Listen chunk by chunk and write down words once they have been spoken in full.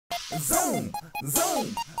Zoom,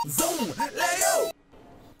 zoom, zoom, Lego.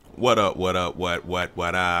 What up, what up,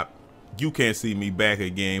 what up? You can't see me back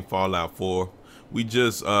again, Fallout 4. We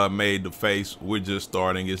just made the face. We're just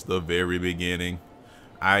starting. It's the very beginning.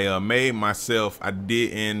 I made myself. I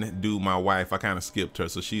didn't do my wife. I kind of skipped her,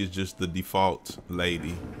 so she is just the default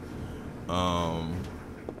lady. So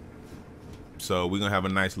we're gonna have a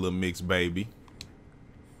nice little mixed baby.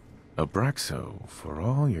 Abraxo for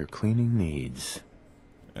all your cleaning needs.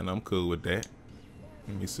 And I'm cool with that.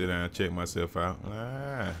 Let me sit down and check myself out.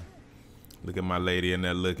 Look at my lady in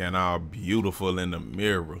there looking all beautiful in the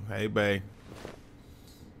mirror. Hey, babe.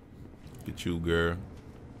 Look at you, girl.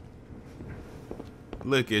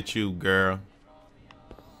 Look at you, girl.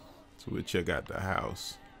 So we'll check out the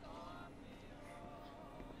house.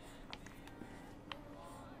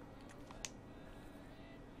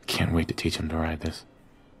 Can't wait to teach him to ride this.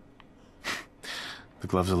 The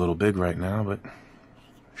glove's a little big right now, but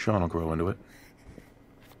Sean will grow into it.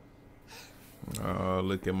 Oh,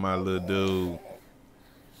 look at my little dude.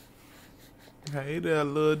 Hey there,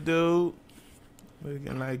 little dude.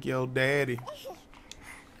 Looking like your daddy.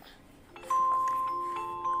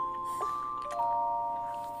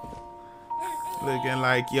 Looking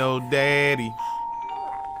like your daddy.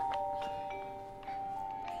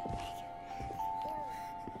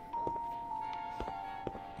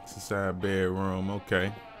 It's a side bedroom,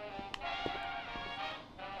 okay.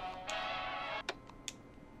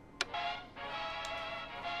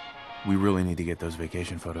 We really need to get those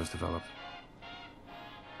vacation photos developed.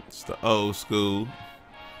 It's the old school.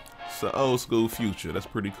 It's the old school future. That's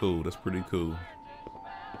pretty cool. That's pretty cool.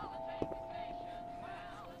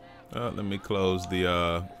 Let me close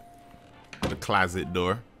the closet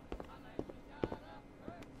door.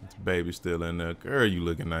 This baby's still in there. Girl, you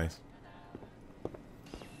looking nice.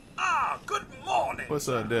 Ah, good morning. What's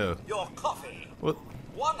up there? Your coffee. What?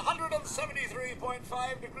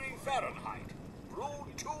 173.5 degrees Fahrenheit.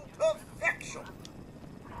 Brewed to perfection.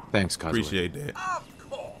 Thanks, Cosmo. Appreciate that. Of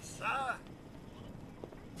course, sir.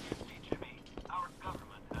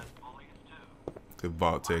 Good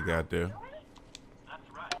Vault Tech out there. That's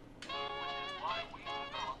right. Which is why we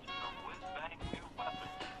developed the whiz-bang new weapon,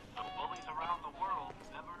 so bullies around the world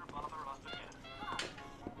never bother us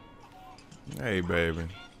again. Hey, baby.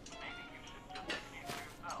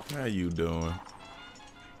 How you doing?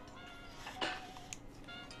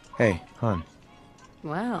 Hey, hon.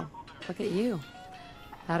 Wow, look at you.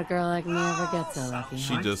 How'd a girl like me ever get so lucky?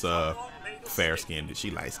 She just fair-skinned. She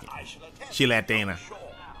light-skinned. She Latina.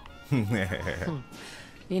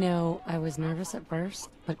 You know, I was nervous at first,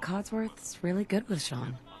 but Codsworth's really good with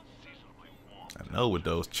Sean. I know, with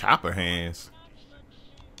those chopper hands.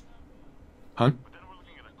 Hon?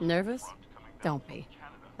 Nervous? Don't be.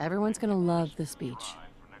 Everyone's gonna love the speech.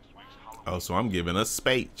 Oh, so I'm giving a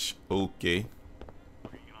speech. Okay.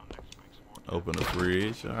 Open the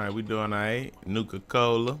fridge. All right, we doing all right.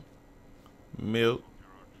 Nuka-Cola, milk,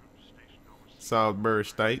 Salisbury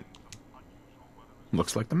steak.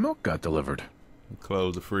 Looks like the milk got delivered.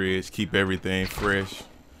 Close the fridge. Keep everything fresh.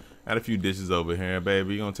 Got a few dishes over here,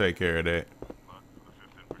 baby. You gonna take care of that.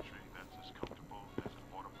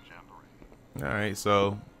 All right,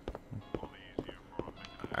 so. All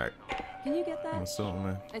right. Can you get that? I'm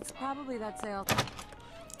assuming. It's probably that sale.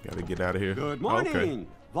 Gotta get out of here. Good morning. Okay.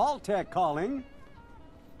 Vault-Tec calling.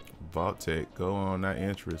 Vault Tech. Go on. Not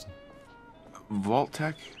interesting.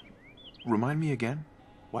 Vault-Tec? Remind me again?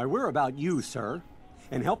 Why, we're about you, sir,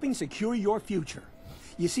 and helping secure your future.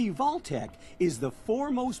 You see, Vault-Tec is the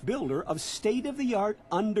foremost builder of state-of-the-art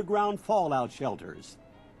underground fallout shelters.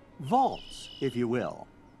 Vaults, if you will.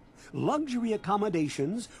 Luxury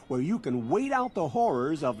accommodations where you can wait out the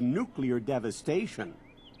horrors of nuclear devastation.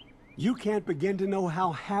 You can't begin to know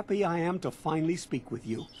how happy I am to finally speak with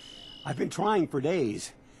you. I've been trying for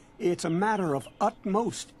days. It's a matter of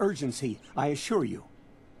utmost urgency, I assure you.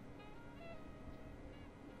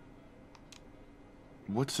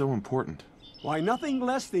 What's so important? Why, nothing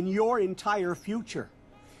less than your entire future.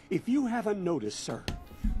 If you haven't noticed, sir,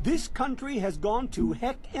 this country has gone to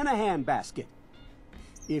heck in a handbasket.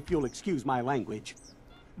 If you'll excuse my language,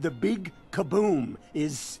 the big kaboom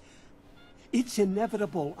is... It's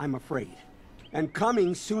inevitable, I'm afraid, and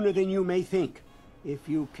coming sooner than you may think, if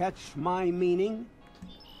you catch my meaning.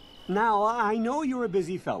 Now, I know you're a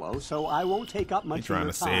busy fellow, so I won't take up much of your time.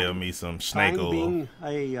 You trying to sell me some snake oil?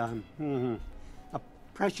 I'm being a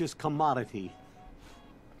precious commodity.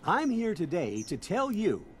 I'm here today to tell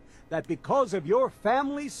you that because of your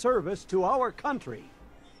family service to our country,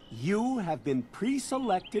 you have been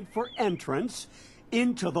pre-selected for entrance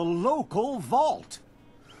into the local vault.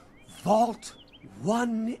 Vault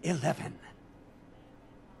 111.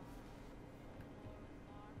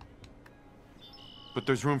 But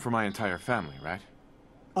there's room for my entire family, right?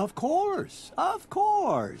 Of course, of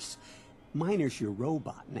course. Miner's your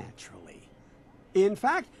robot, naturally. In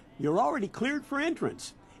fact, you're already cleared for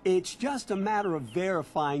entrance. It's just a matter of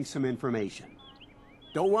verifying some information.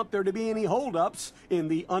 Don't want there to be any holdups in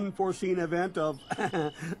the unforeseen event of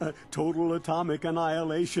total atomic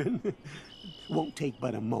annihilation. Won't take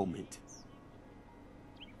but a moment.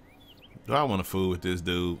 Do I want to fool with this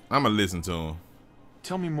dude? I'm gonna listen to him.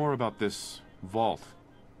 Tell me more about this vault.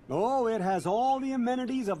 Oh, it has all the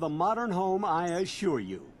amenities of the modern home, I assure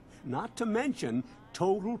you. Not to mention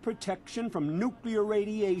total protection from nuclear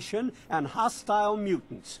radiation and hostile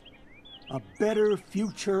mutants. A better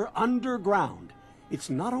future underground. It's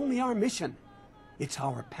not only our mission, it's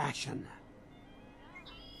our passion.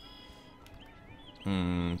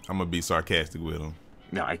 I'm gonna be sarcastic with him.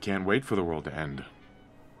 Now, I can't wait for the world to end.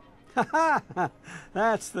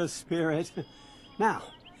 That's the spirit. Now,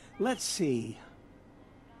 let's see.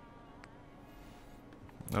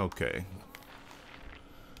 Okay.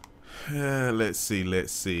 Let's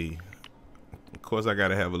see. Of course, I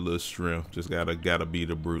gotta have a little strength. Just gotta be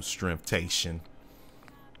the brute strengthation.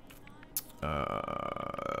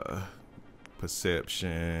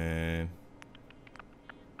 Perception,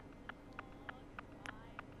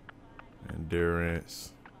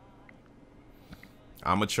 endurance.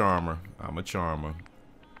 I'm a charmer. I'm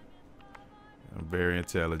very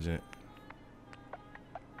intelligent.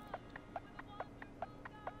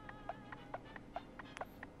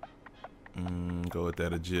 Go with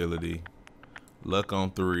that agility. Luck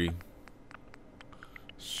on 3.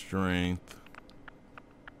 Strength.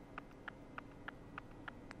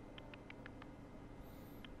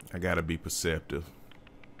 I gotta be perceptive.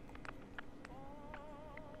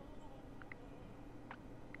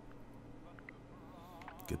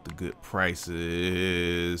 Get the good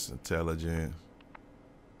prices. Intelligence.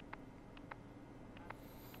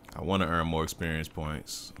 I want to earn more experience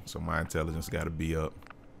points, so my intelligence gotta be up.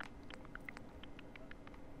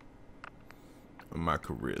 My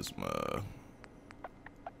charisma.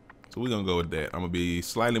 So we're gonna go with that. I'm gonna be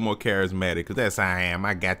slightly more charismatic because that's how I am.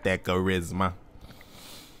 I got that charisma.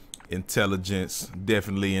 Intelligence,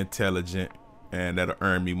 definitely intelligent, and that'll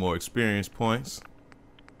earn me more experience points.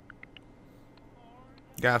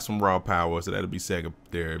 Got some raw power, so that'll be second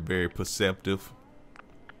there. Very perceptive.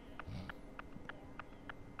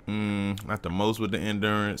 Not the most with the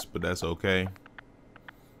endurance, but that's okay.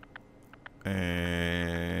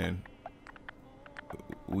 And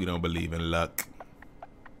we don't believe in luck,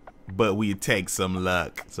 but we take some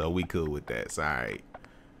luck, so we cool with that. It's all right.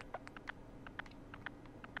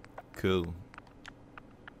 Cool.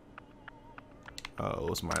 Oh,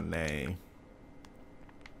 what's my name?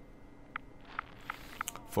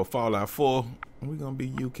 For Fallout 4, we're gonna be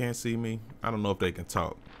You Can't See Me. I don't know if they can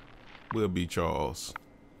talk. We'll be Charles.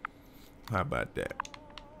 How about that?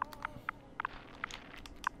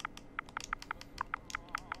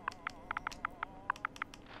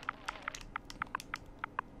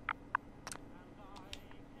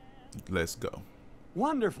 Let's go.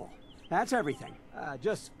 Wonderful. That's everything.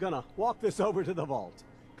 Just gonna walk this over to the vault.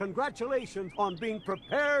 Congratulations on being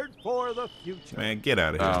prepared for the future. Man, get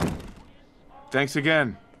out of here. Thanks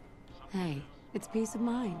again. Hey, it's peace of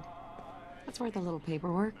mind. That's worth a little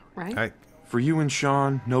paperwork, right? For you and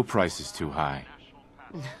Sean, no price is too high.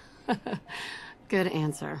 Good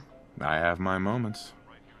answer. I have my moments.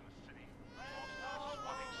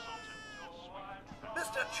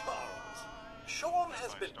 Mr. Charles, Sean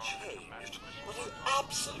has been changed, but he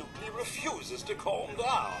absolutely refuses to calm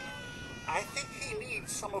down. I think he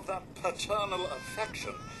needs some of that paternal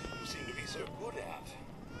affection you seem to be so good at.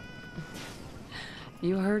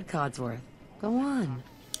 You heard Codsworth. Go on.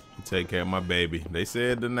 Take care of my baby. They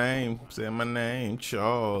said the name. Said my name.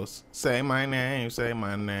 Charles. Say my name. Say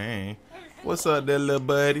my name. What's up there, little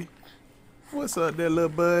buddy? What's up there, little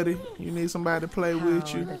buddy? You need somebody to play with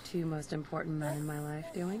How you? are the two most important men in my life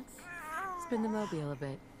doing? Spin the mobile a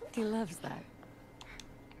bit. He loves that.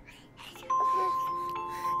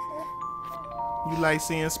 You like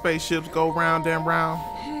seeing spaceships go round and round?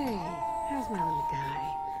 Hey, how's my little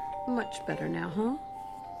guy? Much better now, huh?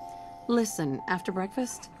 Listen, after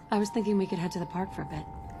breakfast, I was thinking we could head to the park for a bit.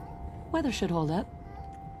 Weather should hold up.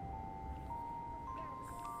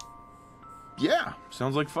 Yeah,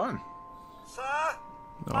 sounds like fun. Sir?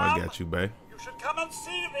 No, I got you, babe. You should come and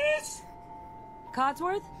see this.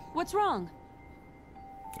 Codsworth, what's wrong?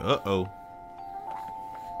 Uh-oh.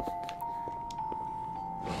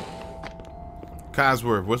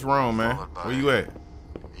 Codsworth, what's wrong, man? Where you at?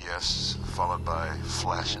 Yes, followed by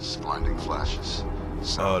flashes, blinding flashes.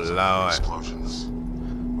 Sounds Oh, of Lord. explosions.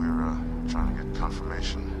 We're trying to get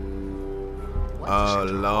confirmation. Oh,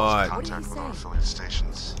 Lord. Contact with our affiliate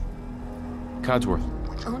stations. Codsworth.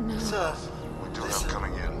 Oh, no. Sir, We do have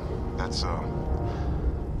coming in. That's,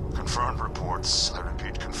 confirmed reports, I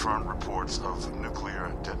repeat, confirmed reports of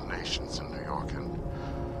nuclear detonations in New York and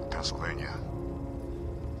Pennsylvania.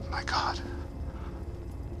 My God.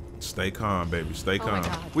 Stay calm, baby. Stay calm.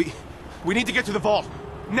 We need to get to the vault.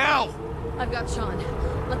 Now! I've got Sean.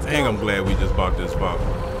 Let's Dang, go. I'm glad we just bought this vault.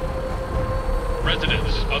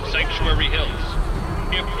 Residents of Sanctuary Hills,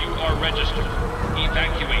 if you are registered,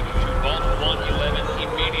 evacuate to Vault 111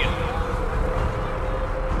 immediately.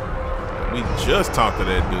 We just talked to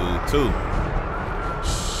that dude, too.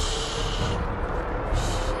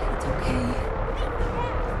 It's okay.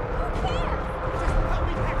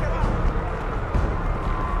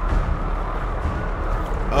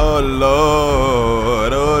 Oh,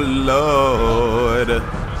 Lord. Oh, Lord.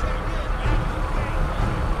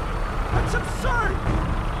 That's absurd!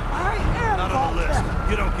 I am not on the Vault-Tec. list.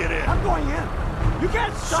 You don't get in. I'm going in. You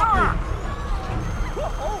can't stop me.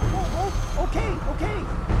 Okay.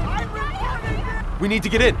 I'm reporting it. We need to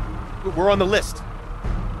get in. We're on the list.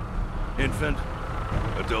 Infant,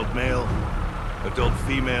 adult male, adult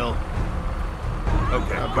female.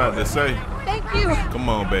 Okay. I'm about to say. Thank you. Come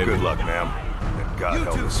on, baby. Good luck, ma'am. And God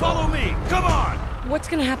help us all. Follow me. Come on. What's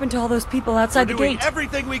gonna happen to all those people outside the Doing gate?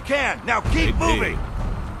 everything we can. Now keep Hey, moving.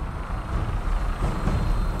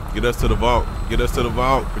 Get us to the vault. Get us to the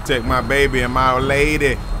vault. Protect my baby and my old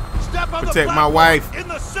lady. Step on Protect the my platform wife. in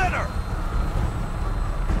the center.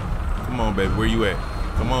 Come on, baby. Where you at?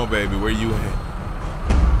 Come on, baby. Where you at?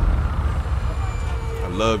 I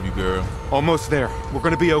love you, girl. Almost there. We're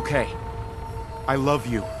gonna be okay. I love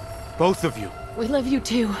you. Both of you. We love you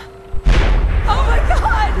too. Oh my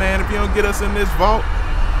God! Man, if you don't get us in this vault,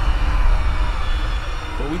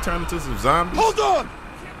 will we turn into some zombies? Hold on.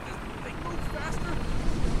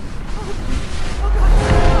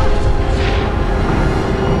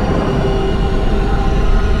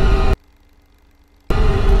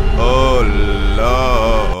 Oh,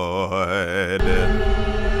 Lord.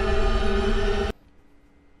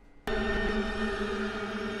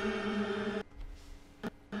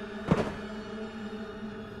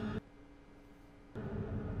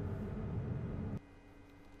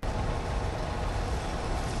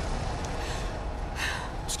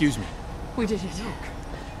 Excuse me. We did it.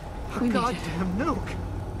 We made it. Goddamn nuke.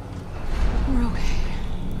 We're okay.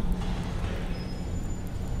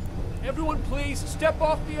 Everyone please step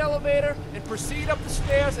off the elevator and proceed up the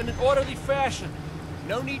stairs in an orderly fashion.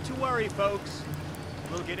 No need to worry, folks.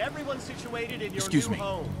 We'll get everyone situated in your Excuse new me.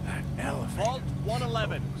 home. Elephant. Vault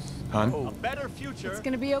 111. Hon? A better future. It's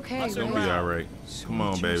gonna be okay. It's gonna be all right. Come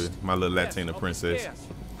on, baby. My little Yes, Latina up the princess. stairs.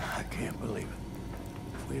 I can't believe it.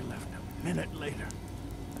 If we left a minute later.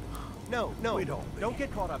 No, don't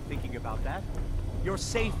get caught up thinking about that. You're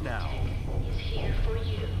safe now.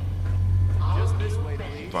 Just this way,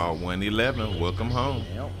 please. Vault 111. Welcome home.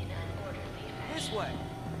 This way.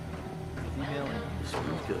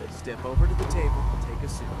 Good. Step over to the table, take a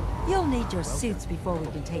seat. You'll need your suits before we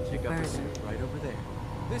can take you Pick up further. a seat right over there.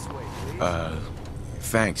 This way, please.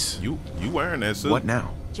 Thanks. You wearing that suit? What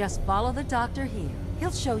now? Just follow the doctor here.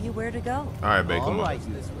 He'll show you where to go. All right, babe. Come All on. right,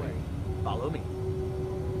 this way. Follow me.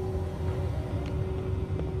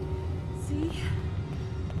 See?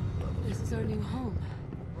 This is our new home.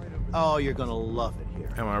 Oh, you're gonna love it here.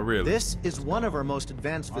 Am I really? This is one of our most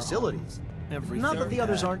advanced facilities. Not that the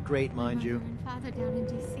others aren't great, mind you. Father down in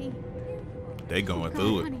D.C. They going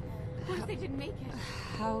through it. Honey, what if they didn't make it?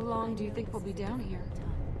 How long do you think we'll be down here?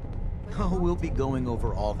 Oh, we'll be going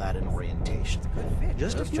over all that in orientation.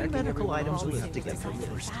 Just a few medical items we have to get through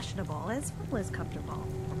first. Fashionable as well as comfortable.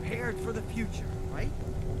 Prepared for the future, right?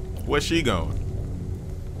 Where's she going?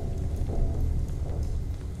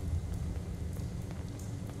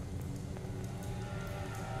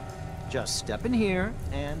 Just step in here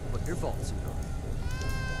and put your vault suit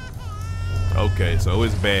on. Okay, so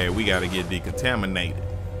it's bad. We gotta get decontaminated.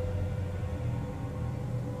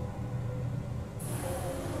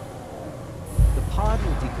 The pod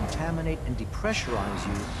will decontaminate and depressurize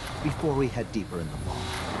you before we head deeper in the vault.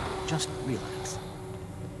 Just relax.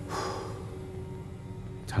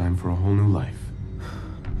 Time for a whole new life.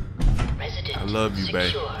 I love you,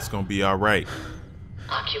 babe. It's gonna be all right.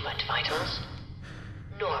 Occupant vitals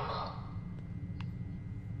normal.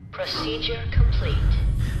 Procedure complete.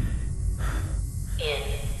 In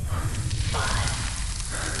 5,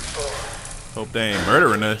 4. Hope they ain't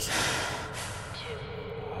murdering us.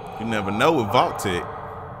 You never know with Vault-Tec.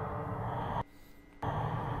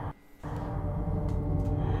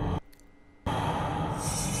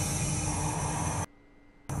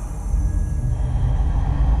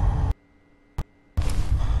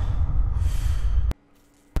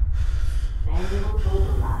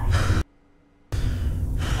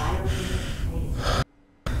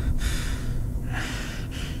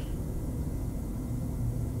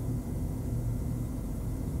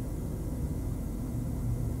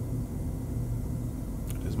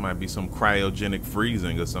 might be some cryogenic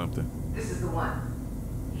freezing or something. This is the one.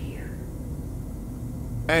 Here.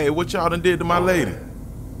 Hey, what y'all done did to my lady?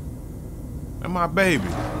 And my baby?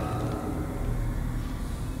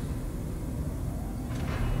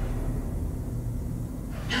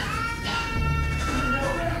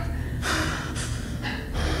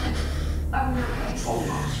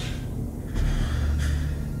 Almost.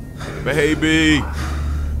 Baby!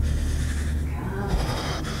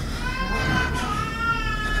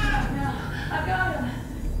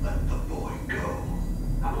 Let the boy go.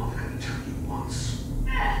 I'm only gonna tell you once.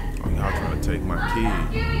 Oh, y'all trying to take my kid.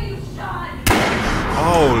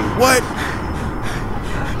 Oh, what?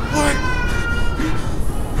 What?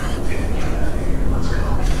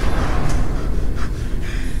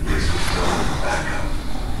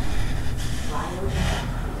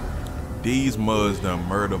 These muds done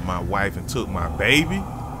murdered my wife and took my baby?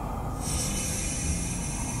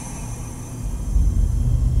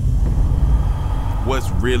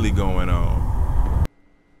 What's really going on?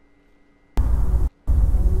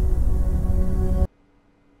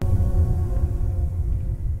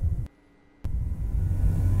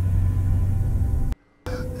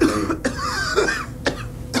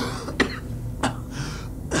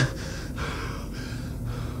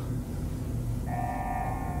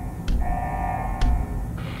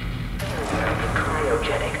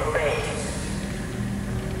 Cryogenic array.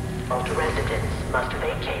 All residents must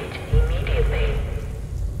vacate immediately.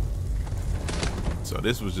 So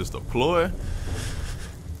this was just a ploy?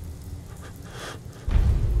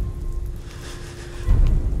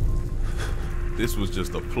 This was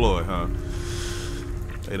just a ploy, huh?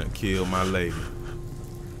 They done killed my lady.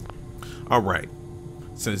 All right.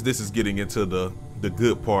 Since this is getting into the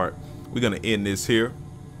good part, we're gonna end this here.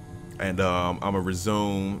 And I'm gonna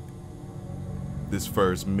resume this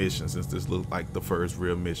first mission, since this looks like the first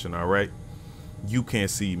real mission. All right, You Can't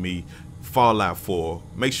See Me, Fallout 4.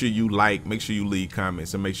 Make sure you like, make sure you leave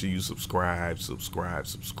comments, and make sure you subscribe.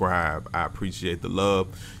 I appreciate the love.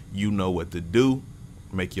 You know what to do.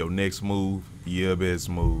 Make your next move your best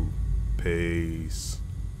move. Peace.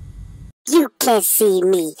 You Can See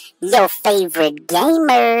Me, your favorite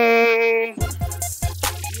gamer. First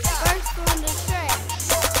one to track.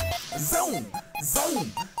 Zoom,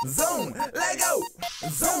 zoom, zoom, let go.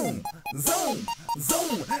 Zoom, zoom,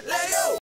 zoom, let go.